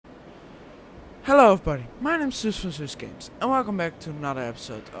Hello everybody, my name is Sus from Sus Games, and welcome back to another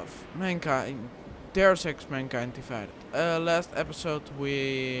episode of Mankind, Deus Ex Mankind Divided. Last episode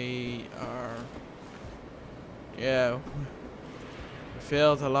we we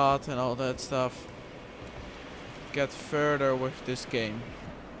failed a lot and all that stuff. Get further with this game.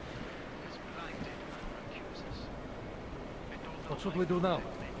 What should we do now?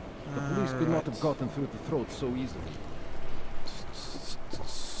 The police could not have gotten through the throat so easily.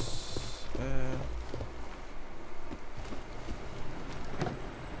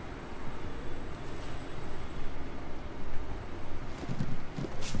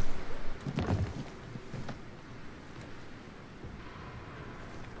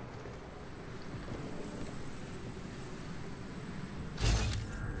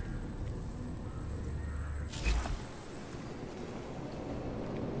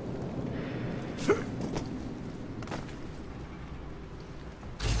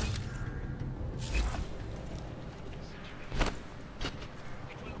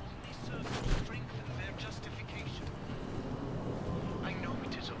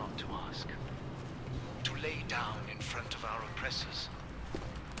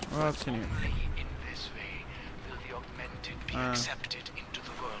 What's in here? Only in this way will the augmented be accepted into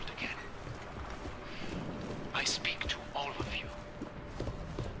the world again. I speak to all of you,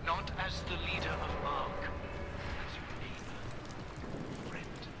 not as the leader of Ark, as your neighbor,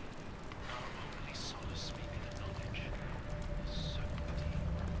 friend. Our only solace may be the knowledge, the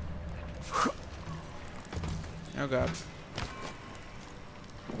certainty, Oh god.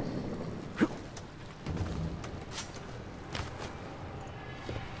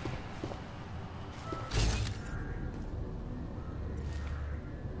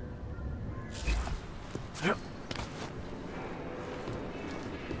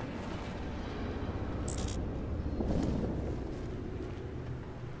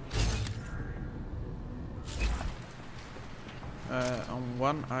 On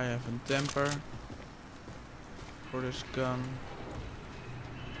one I have a damper for this gun.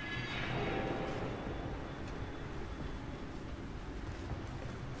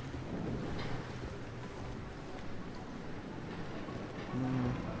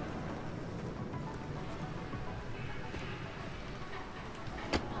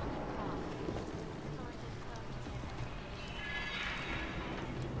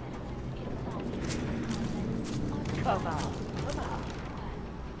 Come on.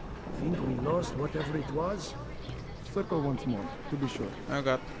 Think we lost whatever it was? Circle once more, to be sure. Oh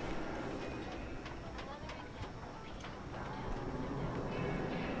god.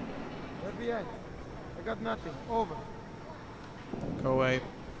 FBI, I got nothing. Over. Go away.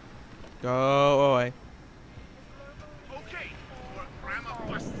 Go away. Okay, or Grandma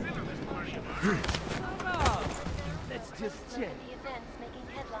busts into this party. Let's just check. The events making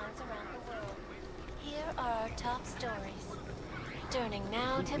headlines around the world. Here are our top stories. Turning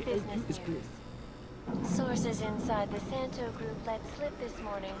now to business news. Sources inside the Santo Group let slip this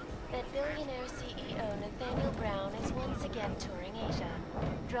morning that billionaire CEO Nathaniel Brown is once again touring Asia,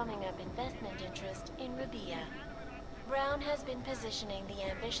 drumming up investment interest in Rabia. Brown has been positioning the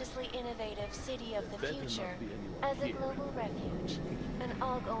ambitiously innovative city of the future as a global refuge, an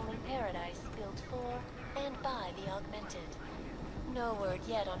aug-only paradise built for and by the augmented. No word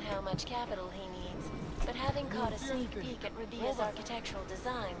yet on how much capital he needs, but having caught a sneak peek at Rabia's architectural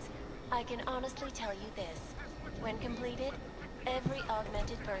designs, I can honestly tell you this. When completed, every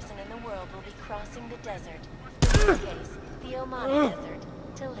augmented person in the world will be crossing the desert, in this case, the Omani Desert,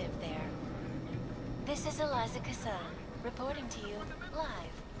 to live there. This is Eliza Kassan, reporting to you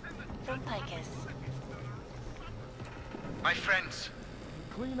live from Picus. My friends,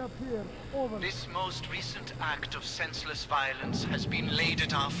 Clean up here. Over. this most recent act of senseless violence has been laid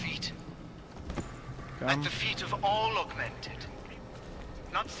at our feet. At the feet of all augmented.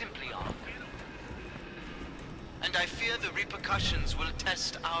 Not simply Ark. And I fear the repercussions will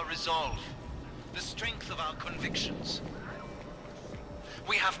test our resolve, the strength of our convictions.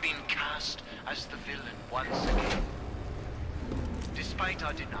 We have been cast as the villain once again. Despite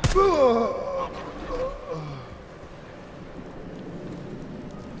our denial.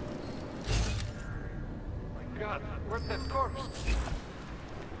 My God, where's that corpse?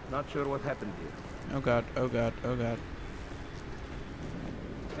 Not sure what happened here. Oh god, oh god, oh god.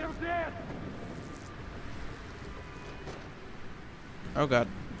 They're dead! Oh god.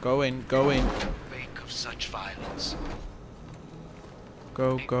 Go in, go in. Wake of such violence.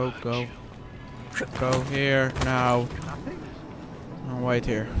 Go, go, go. Go here, now. Oh, wait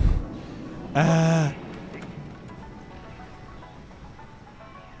here. Ah!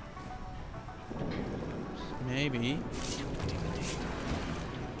 Maybe.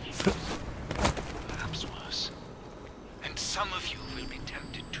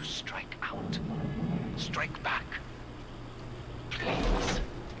 strike out. Strike back. Please.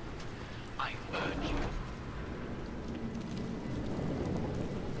 I urge you.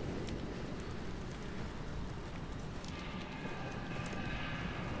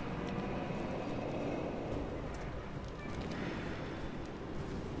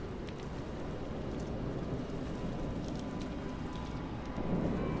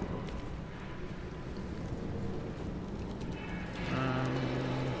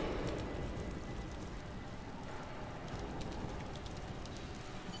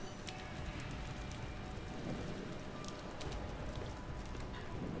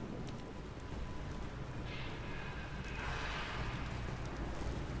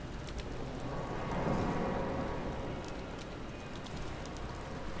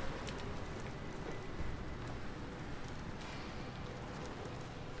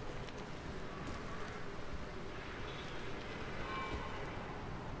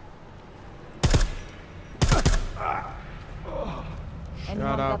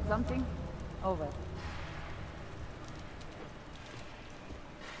 Anyone up. got something? Over.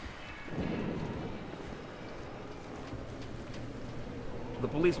 The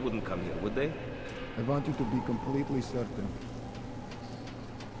police wouldn't come here, would they? I want you to be completely certain.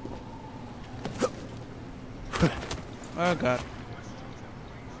 Oh god.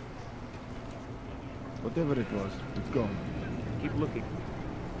 Whatever it was, it's gone. Keep looking.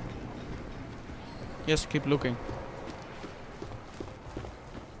 Yes, keep looking.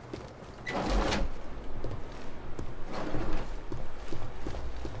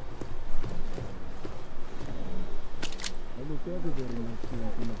 I looked everywhere and I see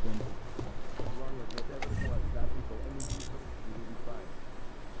anything of them. As long as whatever it was, that people any people, we will be fine.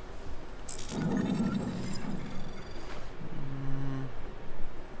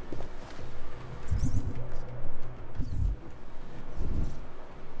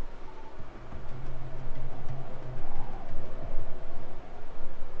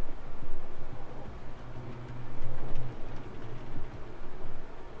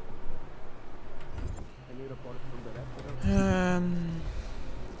 Any reports from the rest? Um,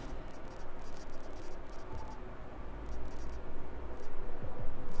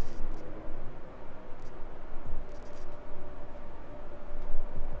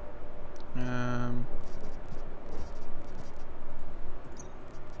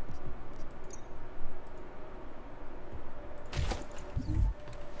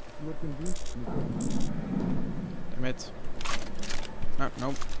 Looking good. damn it. No,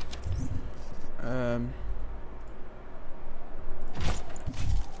 nope.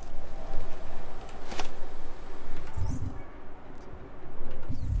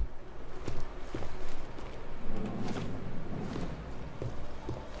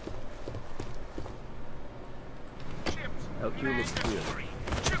 LQ looks clear.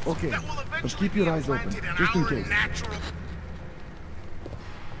 Okay, but keep your eyes open, just in case.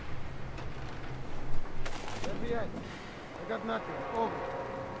 FBI, I got nothing. Over.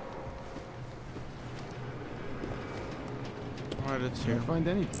 Alright, it's Can't here. find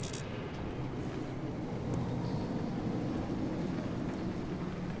anything.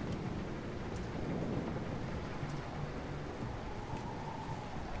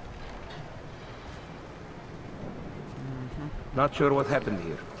 Not sure what happened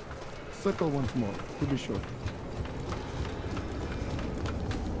here. Circle once more, to be sure.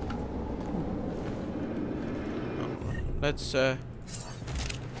 Let's Oh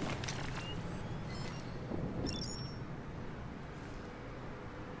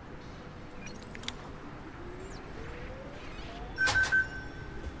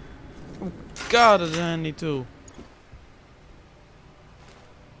god, it's handy too.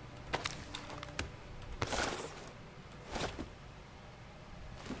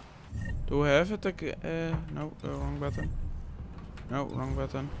 Do we have it again? No, wrong button. No, wrong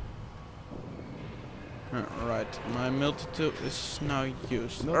button. Alright, my multi-tool is now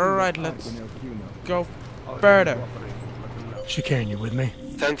used. Nothing Alright, but let's art in LQ now. go further. Chicane, you with me?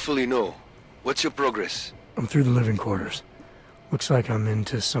 Thankfully, no. What's your progress? I'm through the living quarters. Looks like I'm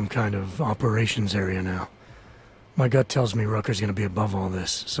into some kind of operations area now. My gut tells me Rucker's gonna be above all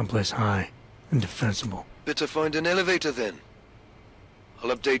this, someplace high and defensible. Better find an elevator then. I'll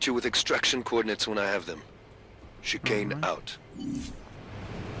update you with extraction coordinates when I have them. Chicane out.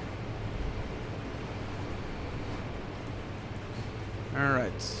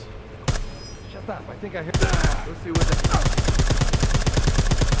 Alright. Shut up, I think I heard. Let's see what the...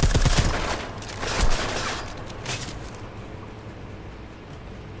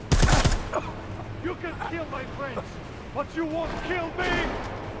 You can kill my friends, but you won't kill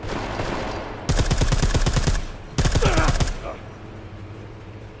me!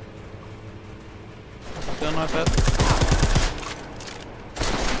 not dead.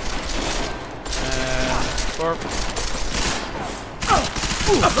 And corp.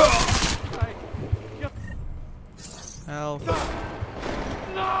 Health.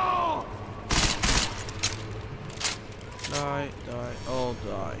 No! Die, die, all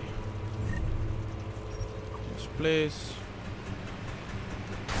die. Yes, please.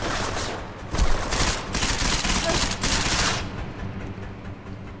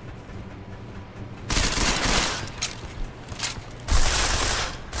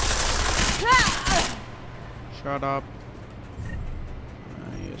 Shut up.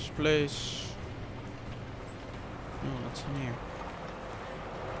 Yes, please. Oh, what's in here?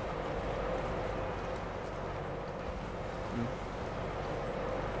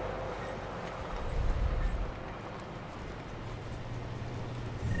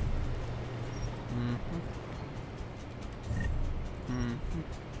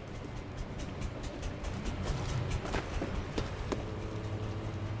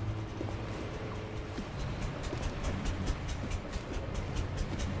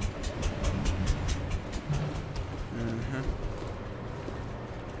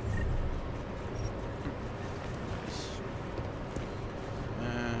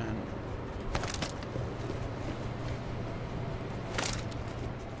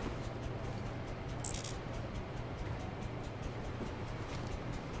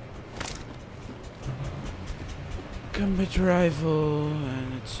 Combat rifle,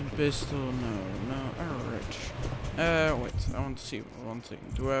 and it's a pistol. No, alright. Wait, I want to see one thing.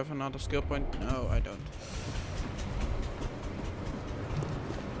 Do I have another skill point? No, I don't.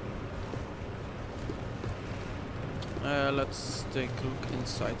 Let's take a look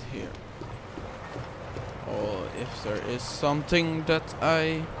inside here. Or if there is something that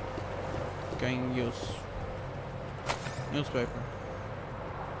I can use. Newspaper.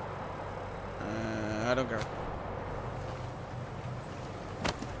 I don't care.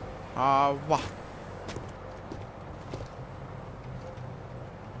 Wah.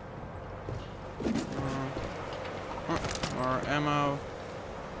 More ammo.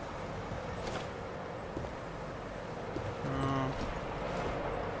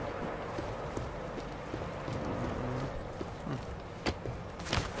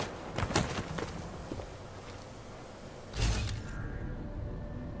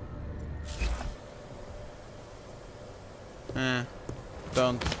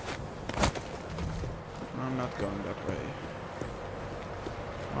 Don't. I'm not going that way.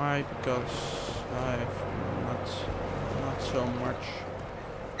 Why? Because I've not so much.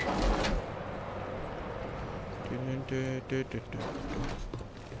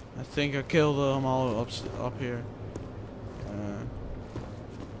 I think I killed them all up here.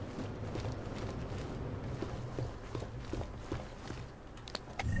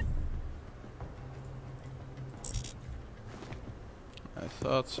 I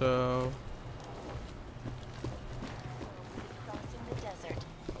thought so. Crossing the desert.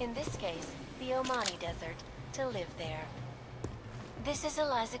 In this case, the Omani Desert, to live there. This is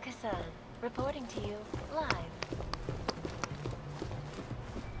Eliza Kassan, reporting to you live.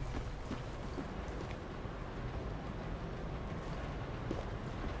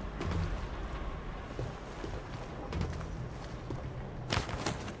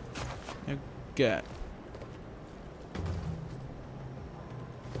 You get.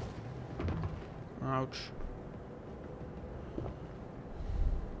 Ouch.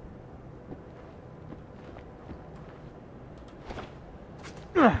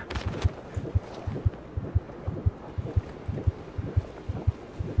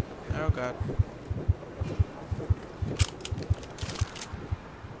 Oh god.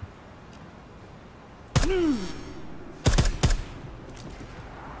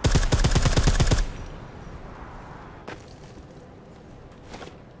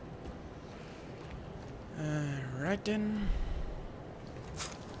 Right then.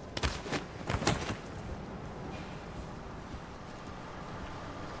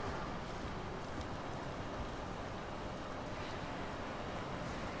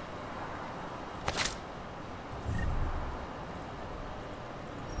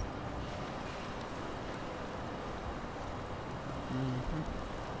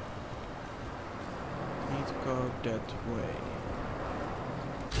 Need to go that way.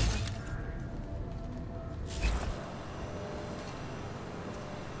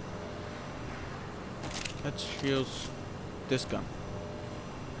 Let's use this gun.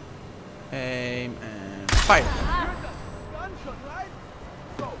 Aim and fire. Gunshot, right?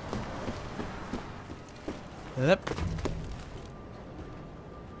 Go. Yep.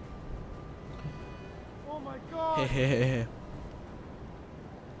 Oh my god. Hehehe.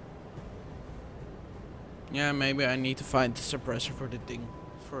 Yeah, maybe I need to find the suppressor for the thing,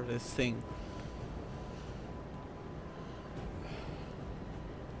 for this thing.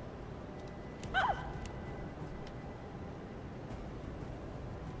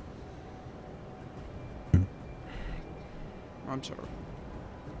 I'm sorry.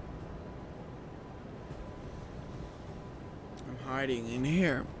 I'm hiding in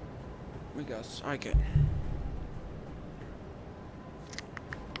here because I can.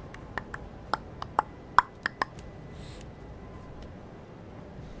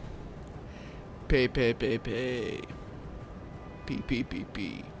 Pay. P.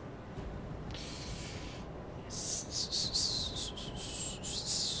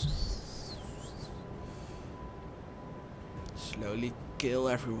 Slowly kill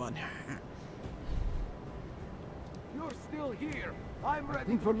everyone. You're still here. I'm I ready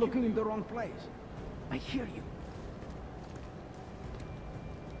think we're looking in the wrong place. I hear you.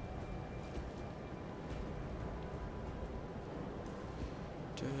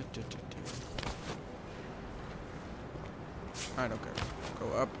 I don't care. Go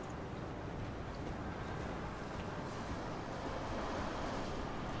up.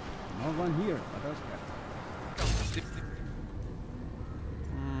 No one here but us.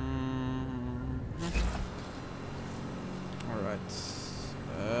 Alright.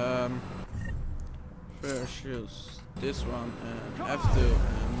 First use this one and F2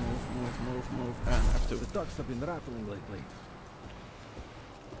 and move and F2. The ducks have been rattling lately.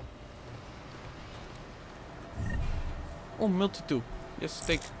 Oh, multi-tool. Yes,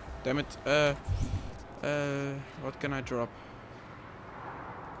 take. Damn it. What can I drop?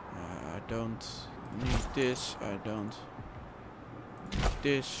 I don't need this. I don't need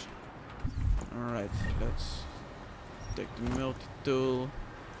this. Alright, let's take the multi-tool.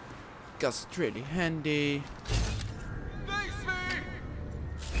 Because it's really handy.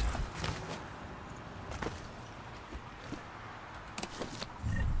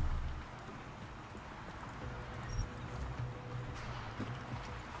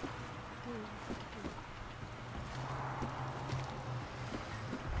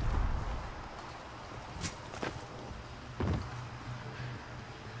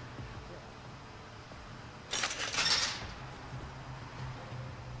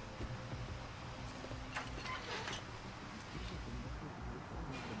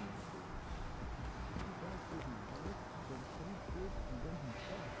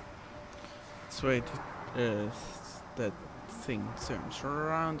 Let's wait. That thing turns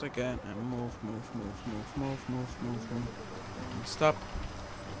around again and move. And stop.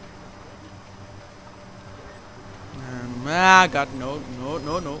 God, no.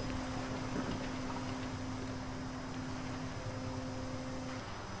 Move.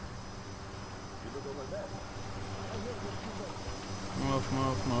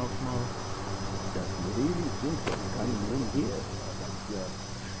 Does he really think he's coming in here?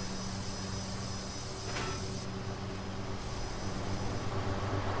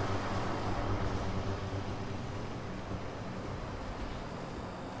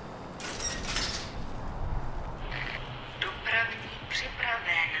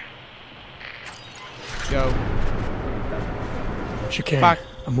 Go. Chicane, Fuck.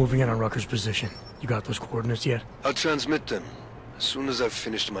 I'm moving in on Rucker's position. You got those coordinates yet? I'll transmit them as soon as I've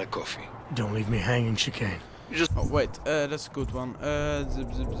finished my coffee. Don't leave me hanging, Chicane. Oh wait, that's a good one. Zip.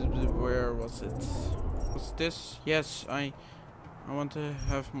 Where was it? What's this? Yes, I want to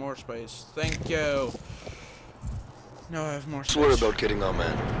have more space. Thank you. Now I have more space. Swear about getting our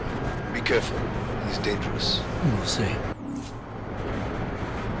man. Be careful. He's dangerous. We'll see.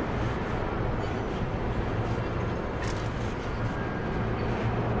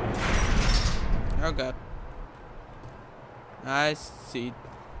 Oh god. I see.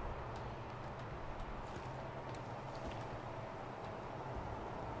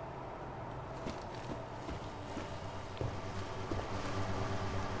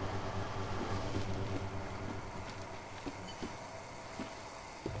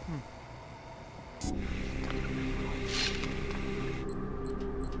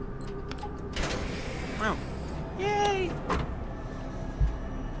 Oh. Yay!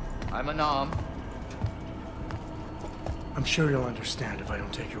 I'm unarmed. I'm sure you'll understand if I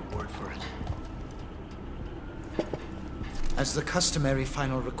don't take your word for it. As the customary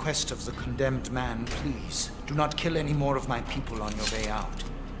final request of the condemned man, please, do not kill any more of my people on your way out.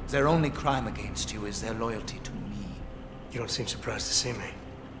 Their only crime against you is their loyalty to me. You don't seem surprised to see me.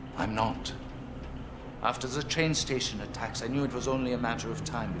 I'm not. After the train station attacks, I knew it was only a matter of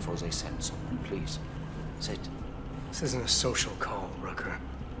time before they sent someone. Please, sit. This isn't a social call, Rucker.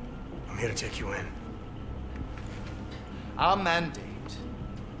 I'm here to take you in. Our mandate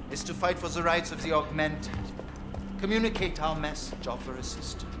is to fight for the rights of the augmented. Communicate our message, offer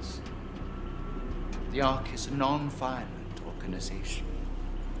assistance. The Ark is a non-violent organization.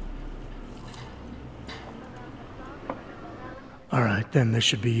 All right, then this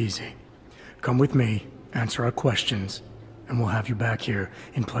should be easy. Come with me, answer our questions, and we'll have you back here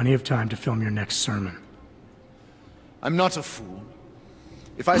in plenty of time to film your next sermon. I'm not a fool.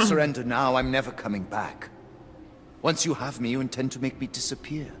 If I surrender now, I'm never coming back. Once you have me, you intend to make me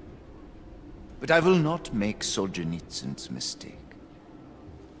disappear. But I will not make Solzhenitsyn's mistake.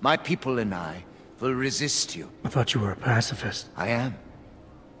 My people and I will resist you. I thought you were a pacifist. I am.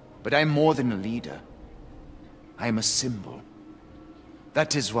 But I'm more than a leader. I am a symbol.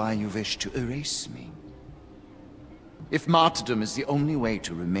 That is why you wish to erase me. If martyrdom is the only way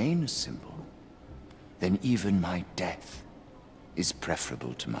to remain a symbol, then even my death is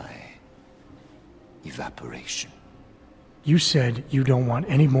preferable to my evaporation. You said you don't want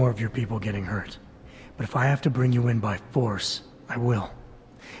any more of your people getting hurt. But if I have to bring you in by force, I will.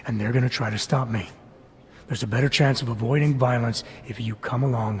 And they're gonna try to stop me. There's a better chance of avoiding violence if you come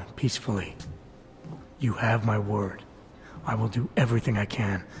along peacefully. You have my word. I will do everything I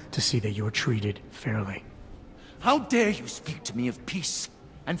can to see that you're treated fairly. How dare you speak to me of peace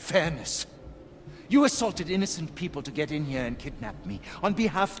and fairness? You assaulted innocent people to get in here and kidnap me on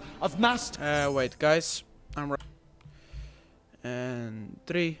behalf of Master. Wait, guys. I'm right. And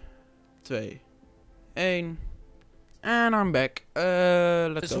 3, 2, 1. And I'm back.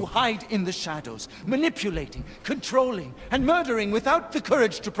 Let's Who go. hide in the shadows, manipulating, controlling, and murdering without the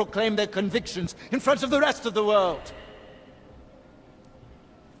courage to proclaim their convictions in front of the rest of the world.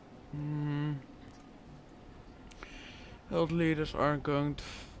 World leaders aren't going to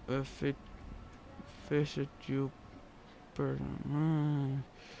visit you personally.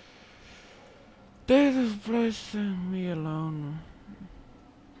 They just place me alone.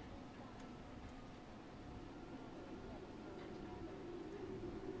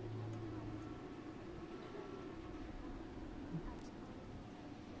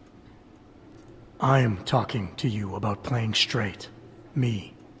 I am talking to you about playing straight.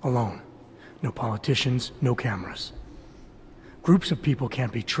 Me, alone. No politicians, no cameras. Groups of people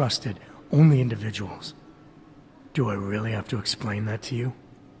can't be trusted, only individuals. Do I really have to explain that to you?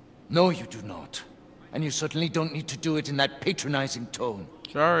 No, you do not. And you certainly don't need to do it in that patronizing tone.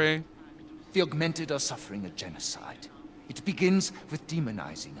 Sorry. The augmented are suffering a genocide. It begins with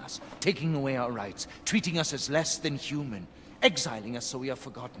demonizing us, taking away our rights, treating us as less than human, exiling us so we are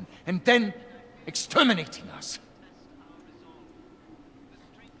forgotten, and then exterminating us.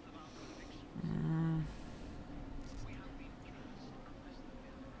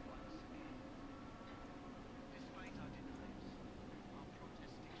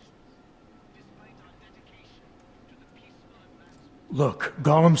 Look,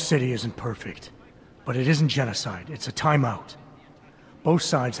 Golem City isn't perfect, but it isn't genocide. It's a timeout. Both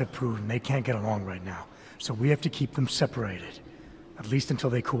sides have proven they can't get along right now, so we have to keep them separated, at least until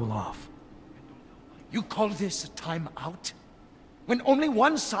they cool off. You call this a timeout? When only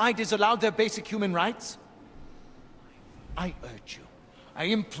one side is allowed their basic human rights? I urge you, I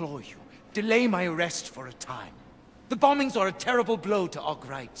implore you, delay my arrest for a time. The bombings are a terrible blow to Ark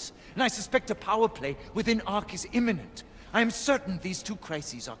rights, and I suspect a power play within Ark is imminent. I am certain these two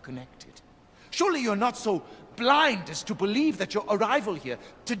crises are connected. Surely you're not so blind as to believe that your arrival here,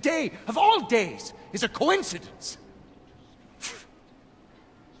 today, of all days, is a coincidence.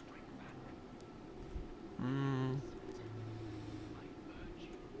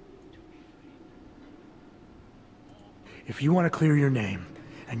 If you want to clear your name,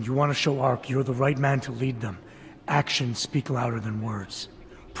 and you want to show Ark you're the right man to lead them, actions speak louder than words.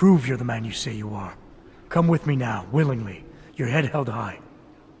 Prove you're the man you say you are. Come with me now, willingly, your head held high.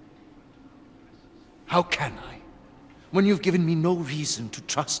 How can I? When you've given me no reason to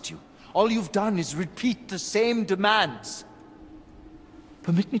trust you. All you've done is repeat the same demands.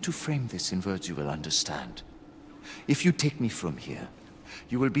 Permit me to frame this in words you will understand. If you take me from here,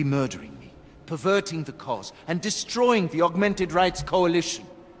 you will be murdering me, perverting the cause, and destroying the Augmented Rights Coalition.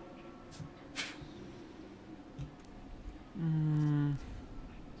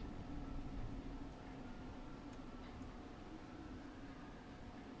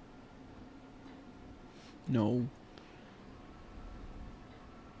 No.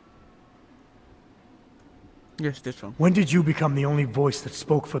 Yes, this one. When did you become the only voice that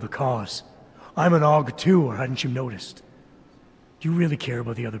spoke for the cause? I'm an Aug too, or hadn't you noticed? Do you really care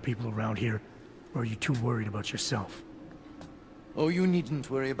about the other people around here? Or are you too worried about yourself? Oh, you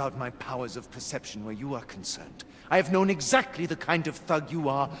needn't worry about my powers of perception where you are concerned. I have known exactly the kind of thug you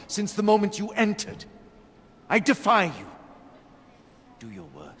are since the moment you entered. I defy you. Do your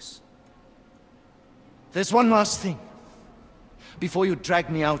worst. There's one last thing. Before you drag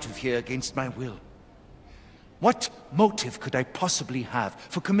me out of here against my will. What motive could I possibly have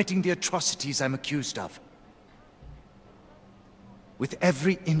for committing the atrocities I'm accused of? With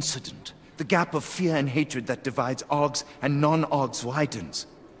every incident, the gap of fear and hatred that divides Augs and non-Augs widens.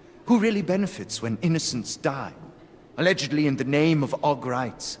 Who really benefits when innocents die? Allegedly in the name of Aug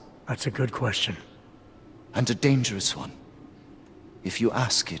rights. That's a good question. And a dangerous one. If you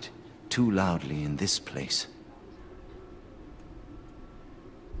ask it too loudly in this place.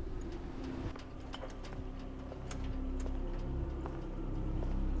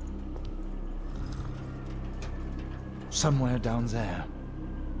 Somewhere down there,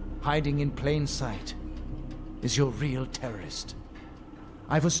 hiding in plain sight, is your real terrorist.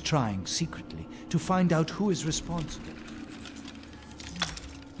 I was trying secretly to find out who is responsible.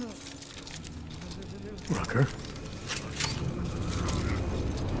 Rucker?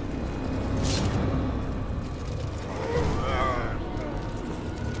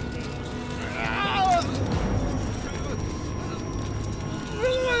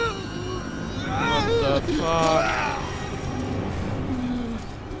 What the fuck?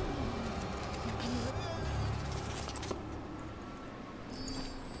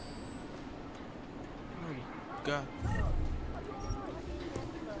 God.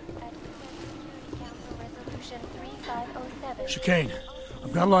 Chicane,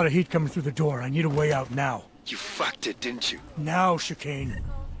 I've got a lot of heat coming through the door. I need a way out now. You fucked it, didn't you? Now, Chicane.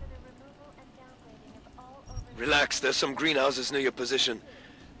 Relax, there's some greenhouses near your position.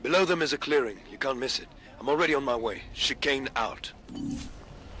 Below them is a clearing. You can't miss it. I'm already on my way. Chicane out.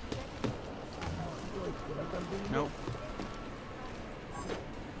 Nope.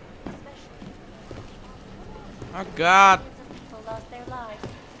 Oh God. People lost their lives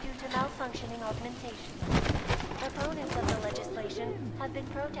due to malfunctioning augmentation. Opponents of the legislation have been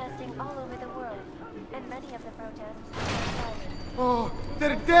protesting all over the world, and many of the protests are silent. Oh,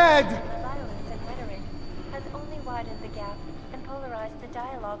 they're dead! The violence and rhetoric has only widened the gap and polarized the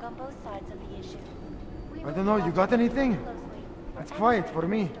dialogue on both sides of the issue. I don't know, you got anything? It's quiet for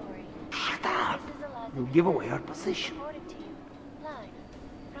me. Shut up! You'll give away our position.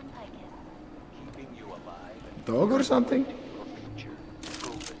 Dog or something?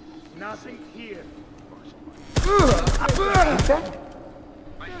 Nothing here. Dead? My friends, Dead!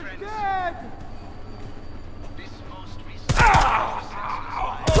 this most recent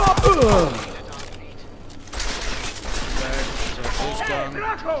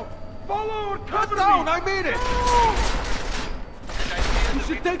Draco! Follow or cover Down, me! I made it! You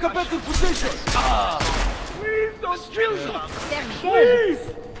should take a better position! Please don't kill me! Please!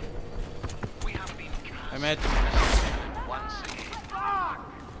 we have been cast I'm at. once again.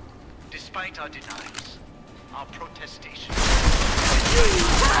 Despite our denials, our protestation,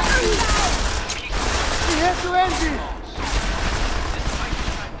 We have to end it! despite the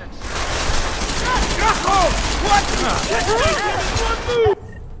fact that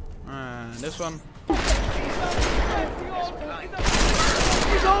This one.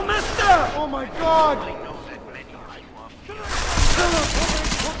 He's all messed up! Oh my god! I know that many of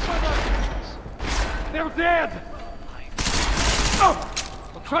you are They're dead! Oh!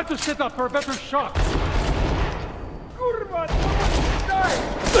 I'll try to set up for a better shot. Kurva! Someone died!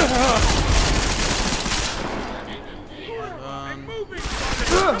 I'm moving!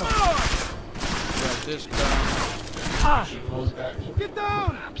 Come on! Grab this gun. Get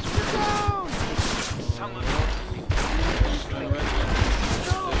down! Get down! some of you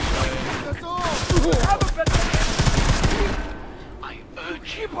That's all! Have a better I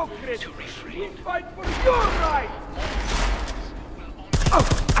urge you hypocrite! to refrain. Fight for your right!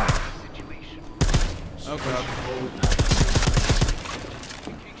 Situation. Oh God.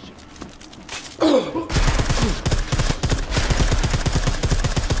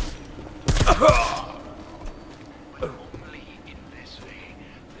 Only in this way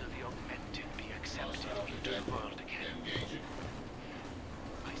will the augmented be accepted into the world again.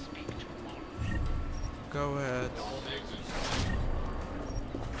 I speak to all of you. Go ahead.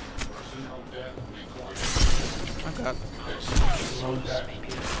 Oh God. Souls may be forged. The soul that we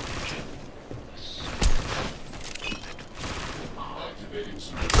are.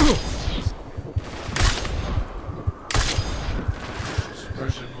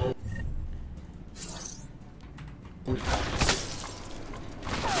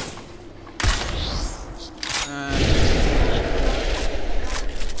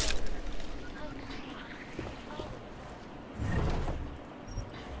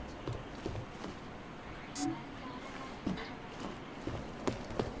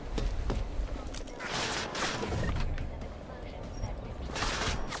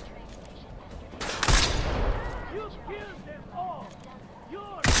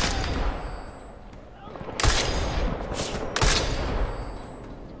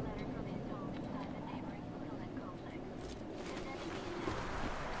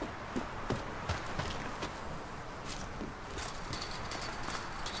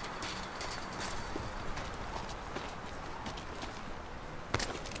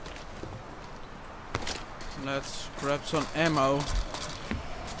 Let's grab some ammo.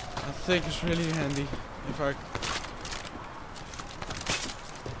 I think it's really handy if I.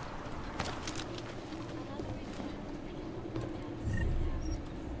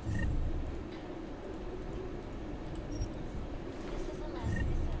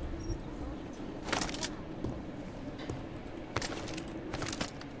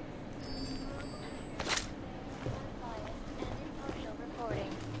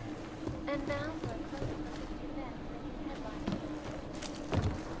 And now for a close look at the events making headlines.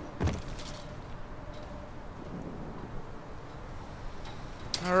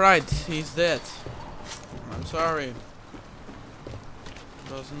 Alright, he's dead. I'm sorry.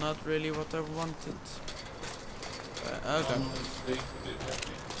 It was not really what I wanted. Okay.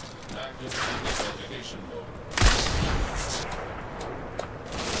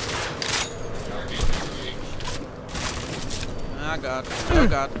 Oh god, oh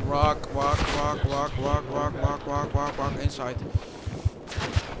god, walk, inside.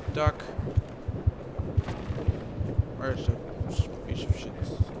 Duck. Where's the piece of shit?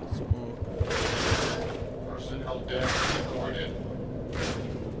 Personnel death recorded.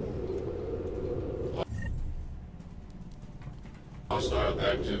 Hostile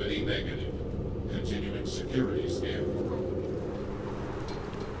activity negative. Continuing security scan.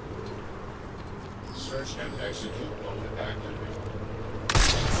 Search and execute mode activated.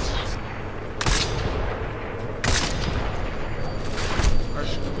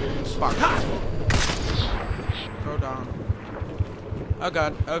 Spark. Go down. Oh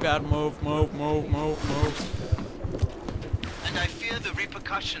god, move. And I fear the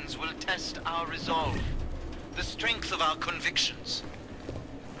repercussions will test our resolve, the strength of our convictions.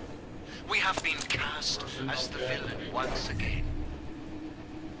 We have been cast as the villain once again.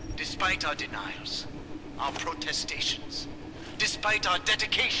 Despite our denials, our protestations, despite our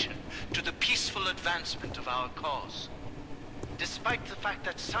dedication to the peaceful advancement of our cause, despite the fact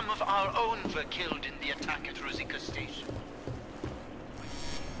that some of our own were killed in the attack at Rosika Station.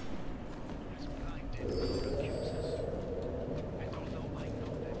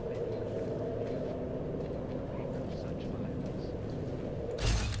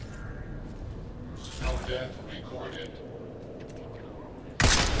 Personnel death recorded.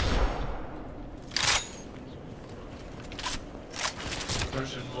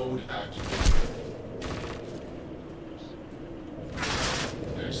 Suppression mode activated.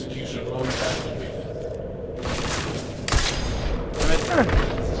 Execution mode activated.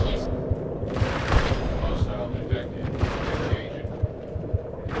 Hostile detected. Engaging.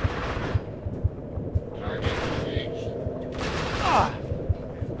 Target engaged.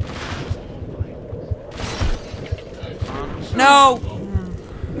 No!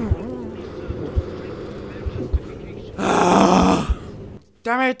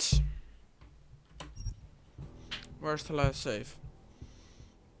 Damn it! Where's the last save?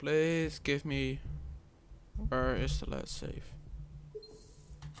 Please give me. Where is the last save?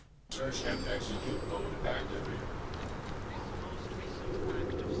 Search and execute mode activated.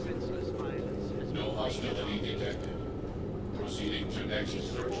 No hostility detected. Proceeding to next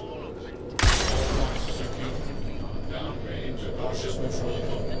search mode. All points secure. Downgrade to cautious patrol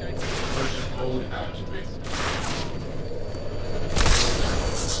mode. Suppression mode activated.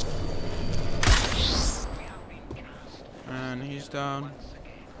 And he's down.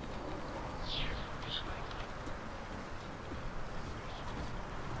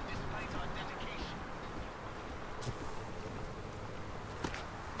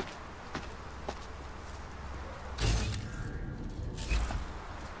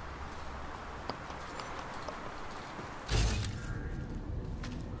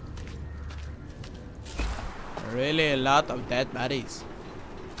 Really a lot of dead bodies.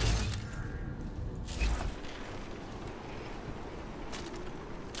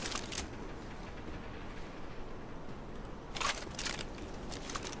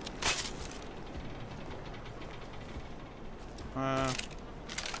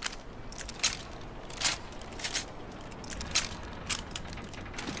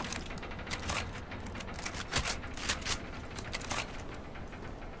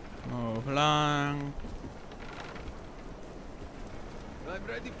 Move along. I'm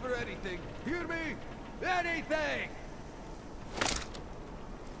ready for anything. Hear me? Anything!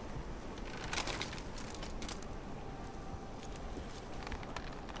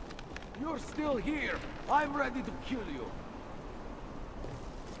 You're still here. I'm ready to kill you.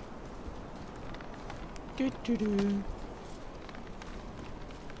 Do.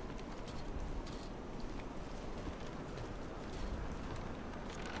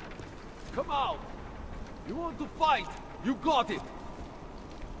 Come out! You want to fight? You got it!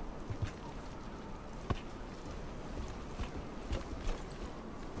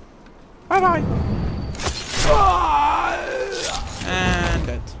 Bye bye. And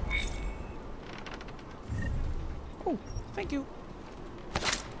dead. Oh, thank you.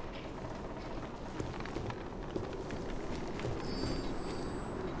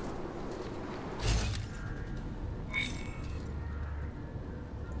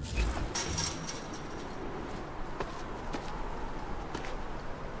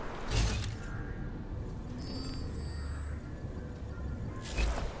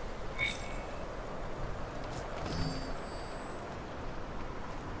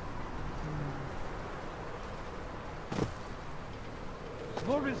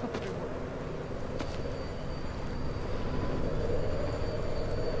 No reason to be worried.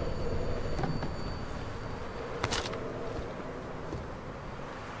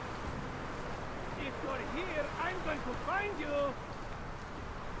 If you're here, I'm going to find you.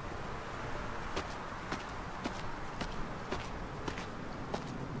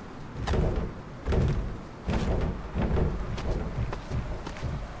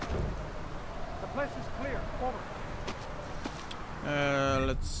 The place is clear. Over.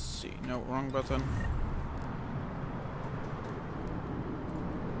 Let's see. No, wrong button.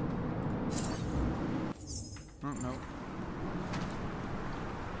 Oh, no.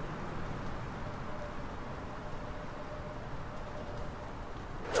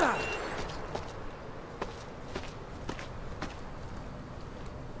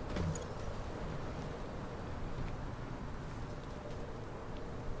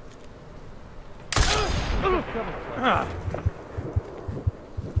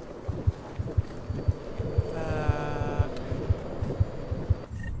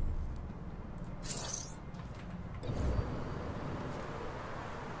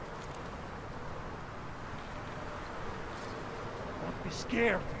 Don't be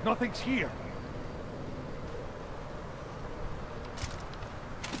scared. Nothing's here.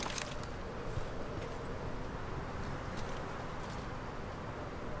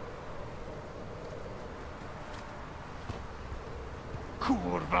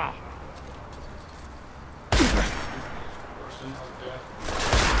 Kurva!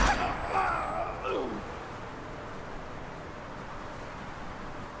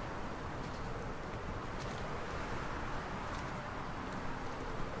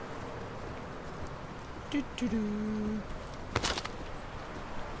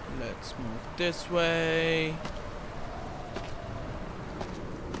 Let's move this way.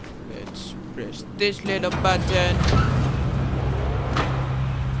 Let's press this little button.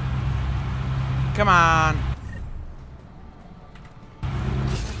 Come on.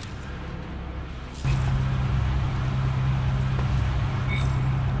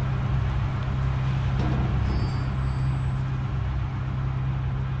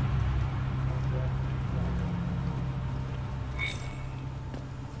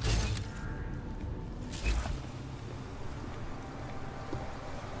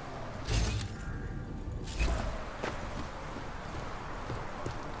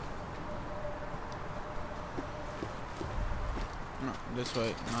 No, this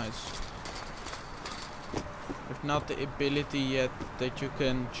way, nice. If not the ability yet that you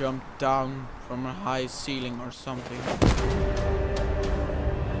can jump down from a high ceiling or something.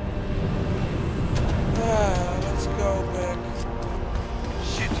 Let's go back.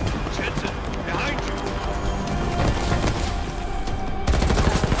 Shit! Jensen! Behind you!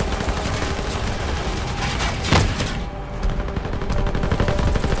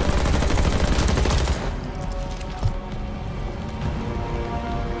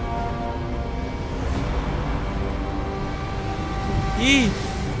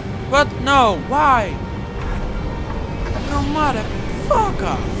 What? No, why? You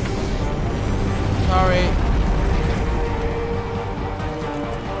motherfucker! Sorry.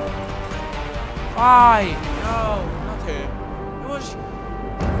 Why? No, not him. It was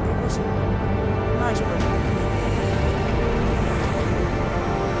a nice person.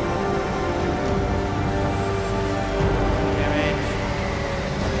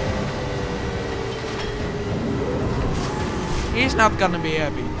 He's not gonna be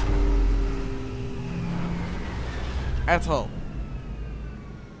happy. At all.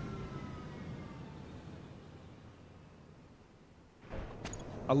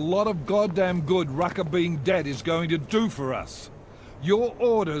 A lot of goddamn good Rucker being dead is going to do for us. Your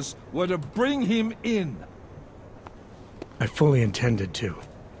orders were to bring him in. I fully intended to.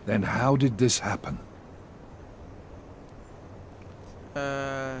 Then how did this happen?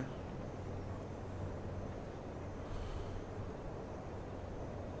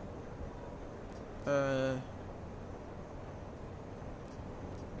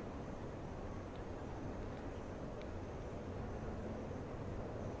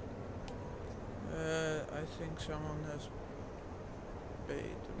 someone has paid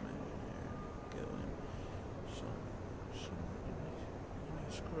the man kill him. Some in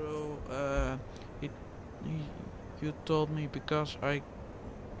his crew. You told me because I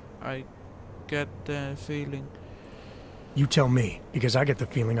get the feeling. You tell me, because I get the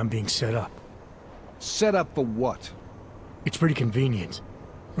feeling I'm being set up. Set up for what? It's pretty convenient.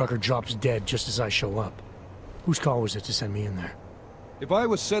 Rucker drops dead just as I show up. Whose call was it to send me in there? If I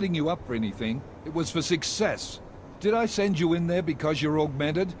was setting you up for anything, it was for success. Did I send you in there because you're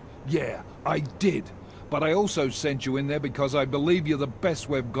augmented? Yeah, I did. But I also sent you in there because I believe you're the best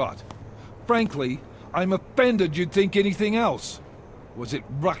we've got. Frankly, I'm offended you'd think anything else. Was it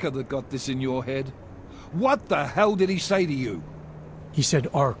Rucker that got this in your head? What the hell did he say to you? He said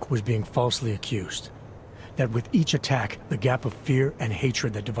Ark was being falsely accused. That with each attack, the gap of fear and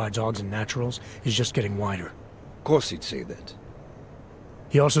hatred that divides Augs and Naturals is just getting wider. Of course he'd say that.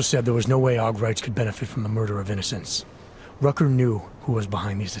 He also said there was no way Augrites could benefit from the murder of innocents. Rucker knew who was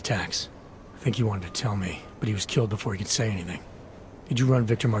behind these attacks. I think he wanted to tell me, but he was killed before he could say anything. Did you run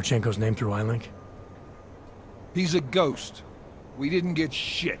Viktor Marchenko's name through iLink? He's a ghost. We didn't get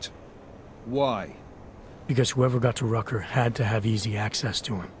shit. Why? Because whoever got to Rucker had to have easy access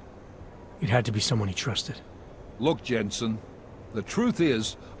to him. It had to be someone he trusted. Look, Jensen. The truth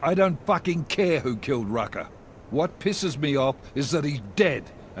is, I don't fucking care who killed Rucker. What pisses me off is that he's dead,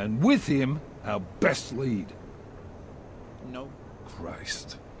 and with him, our best lead. No.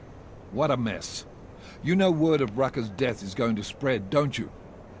 Christ. What a mess. You know word of Rucker's death is going to spread, don't you?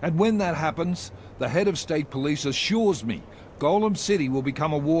 And when that happens, the head of state police assures me Golem City will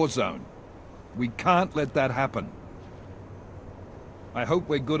become a war zone. We can't let that happen. I hope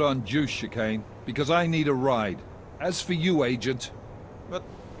we're good on juice, Chicane, because I need a ride. As for you, Agent... But...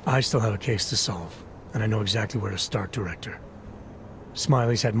 I still have a case to solve, and I know exactly where to start, Director.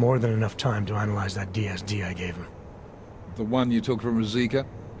 Smiley's had more than enough time to analyze that DSD I gave him. The one you took from Ruzika?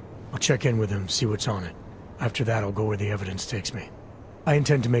 I'll check in with him, see what's on it. After that, I'll go where the evidence takes me. I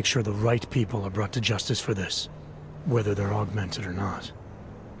intend to make sure the right people are brought to justice for this, whether they're augmented or not.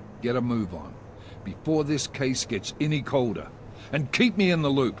 Get a move on, before this case gets any colder. And keep me in the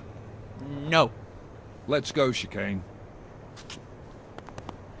loop. No. Let's go, Chicane.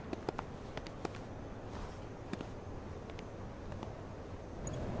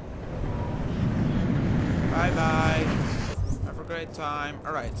 Bye-bye. Have a great time.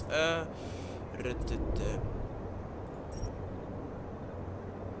 Alright,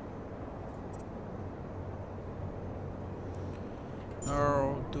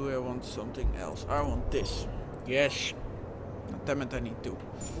 or do I want something else? I want this. Yes. Damn it, I need to.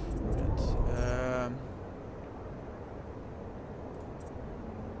 Right.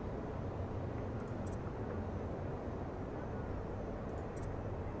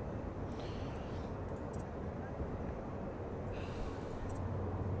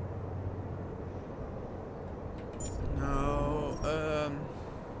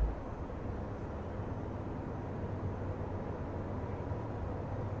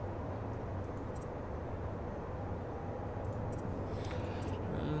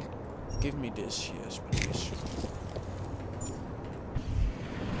 Give me this, yes, please.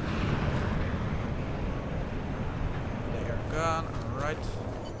 They are gone, alright.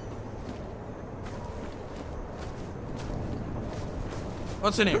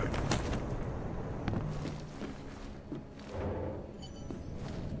 What's in here?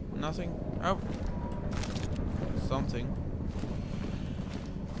 Nothing? Oh. Something.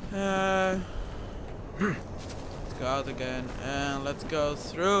 Let's go out again and let's go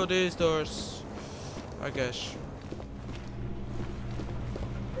through these doors, I guess.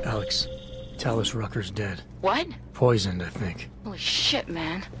 Alex, tell us Rucker's dead. What? Poisoned, I think. Holy shit,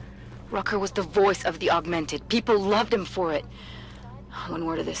 man. Rucker was the voice of the Augmented. People loved him for it. When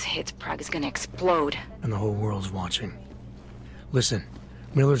word of this hits, Prague is gonna explode. And the whole world's watching. Listen,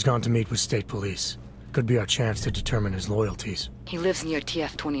 Miller's gone to meet with state police. Could be our chance to determine his loyalties. He lives near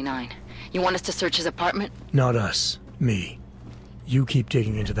TF-29. You want us to search his apartment? Not us. Me. You keep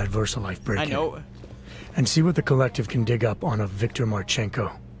digging into that VersaLife break-in. I know. And see what the Collective can dig up on a Viktor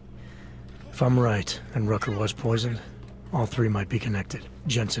Marchenko. If I'm right, and Rucker was poisoned, all three might be connected.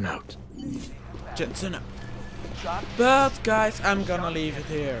 Jensen out. Jensen out. But guys, I'm gonna leave it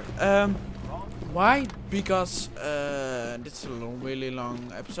here. Why? Because it's a really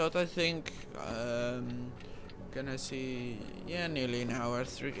long episode, I think. Gonna see, yeah, nearly an hour.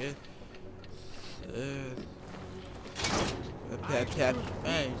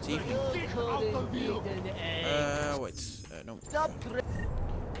 Hey, it's evening. Wait, no.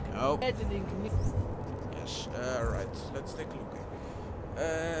 No. Yes, right. Let's take a look.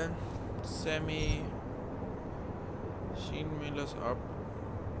 Semi. Machine mailers up.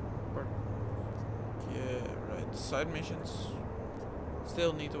 But yeah, right. Side missions.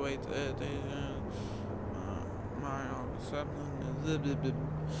 Still need to wait.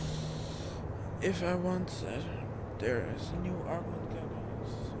 If I want, there is a new argument.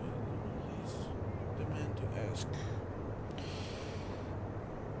 He's the man to ask.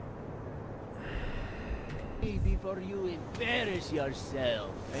 Before you embarrass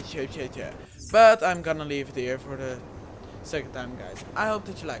yourself. But I'm gonna leave it here for the second time, guys. I hope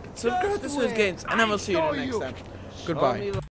that you like it. Subscribe to Swiss Games, and I will see you the next time. Goodbye.